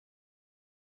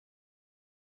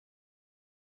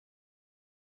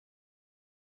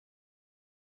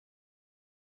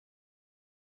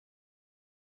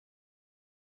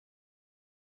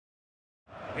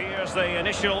Here's the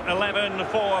initial 11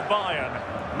 for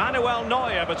Bayern. Manuel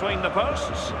Neuer between the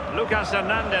posts. Lucas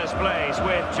Hernandez plays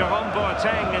with Jerome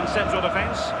Boateng in central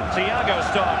defence. Thiago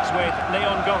starts with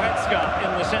Leon Goretzka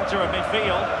in the centre of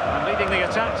midfield. And leading the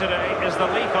attack today is the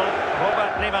lethal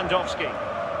Robert Lewandowski.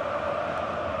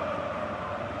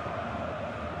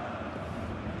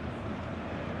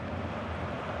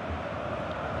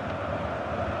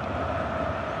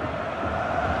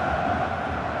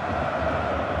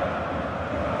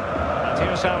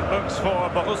 Here's how it looks for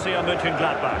Borussia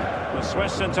Monchengladbach. The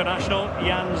Swiss international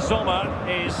Jan Sommer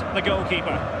is the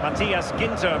goalkeeper. Matthias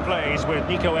Ginter plays with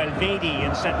Nico Elvedi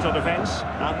in central defence.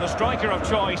 And the striker of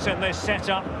choice in this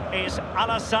setup is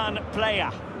Alassane Plea.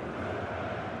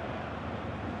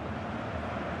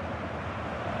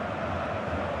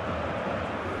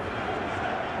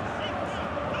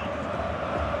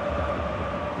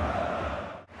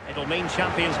 It'll mean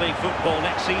Champions League football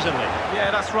next season, Lee. Yeah,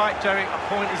 that's right, Derek. A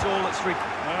point is all that's required.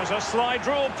 There's a slide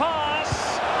rule pass.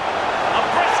 A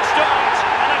brisk start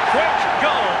and a quick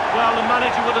goal. Well, the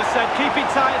manager would have said, keep it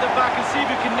tight at the back and see if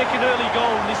you can nick an early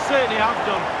goal, and they certainly have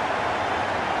done.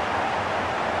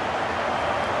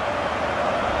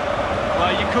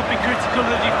 Well, you could be critical of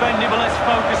the defending, but let's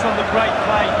focus on the great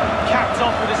play. Capped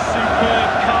off with a superb,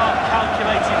 calm,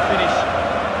 calculated finish.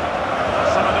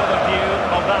 Let's have another view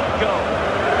of that goal.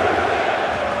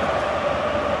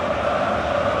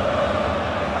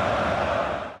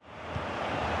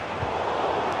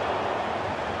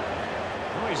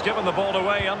 He's given the ball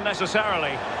away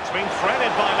unnecessarily. It's been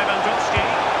threaded by Lewandowski.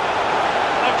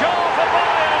 A goal for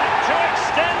Bayern to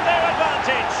extend their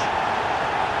advantage.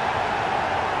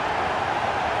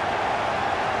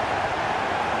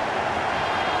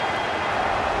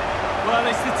 Well,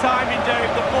 it's the timing,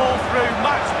 Derek. The ball through,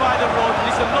 matched by the run.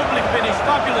 It's a lovely finish,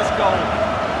 fabulous goal.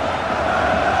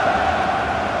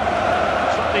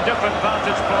 Slightly different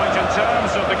vantage point in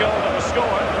terms of the goal that was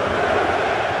scored.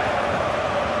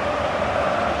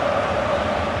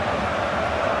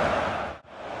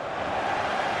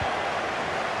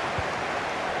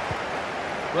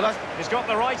 Well, he's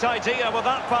got the right idea with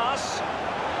that pass.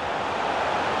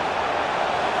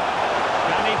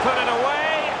 Can he put it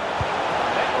away?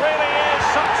 It really is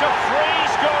such a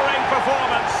free-scoring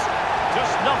performance.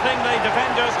 Just nothing the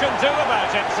defenders can do about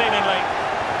it, seemingly.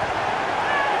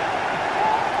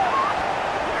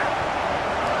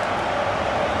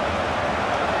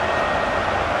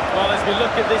 Well, as we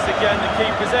look at this again, the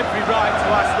keeper's every right to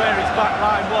ask where his back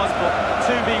line was, but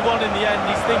 2v1 in the end.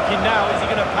 He's thinking now, is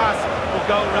he going to pass or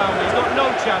go round? He's got no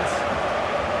chance.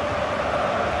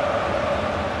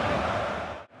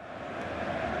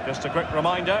 Just a quick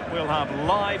reminder, we'll have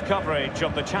live coverage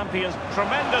of the champions.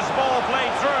 Tremendous ball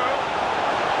played through.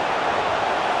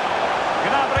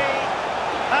 Gnabry,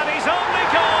 and he's only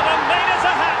gone and made us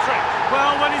a hat-trick.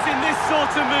 Well, when he's in this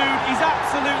sort of mood, he's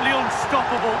absolutely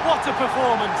unstoppable. What a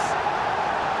performance.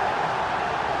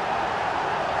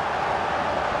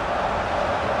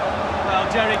 Well,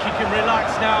 Derek, he can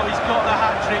relax now. He's got the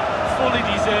hat-trick, fully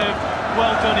deserved.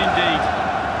 Well done indeed.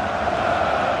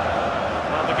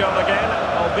 Well, the goal again,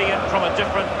 albeit from a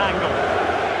different angle.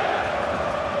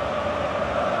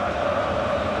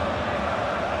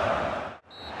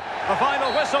 The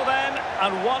final whistle then,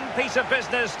 and one piece of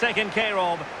business taken care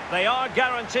of. They are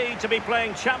guaranteed to be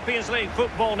playing Champions League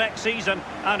football next season,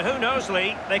 and who knows,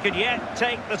 Lee, they could yet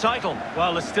take the title.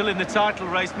 Well, they're still in the title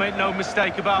race, make no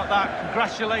mistake about that.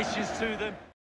 Congratulations to them.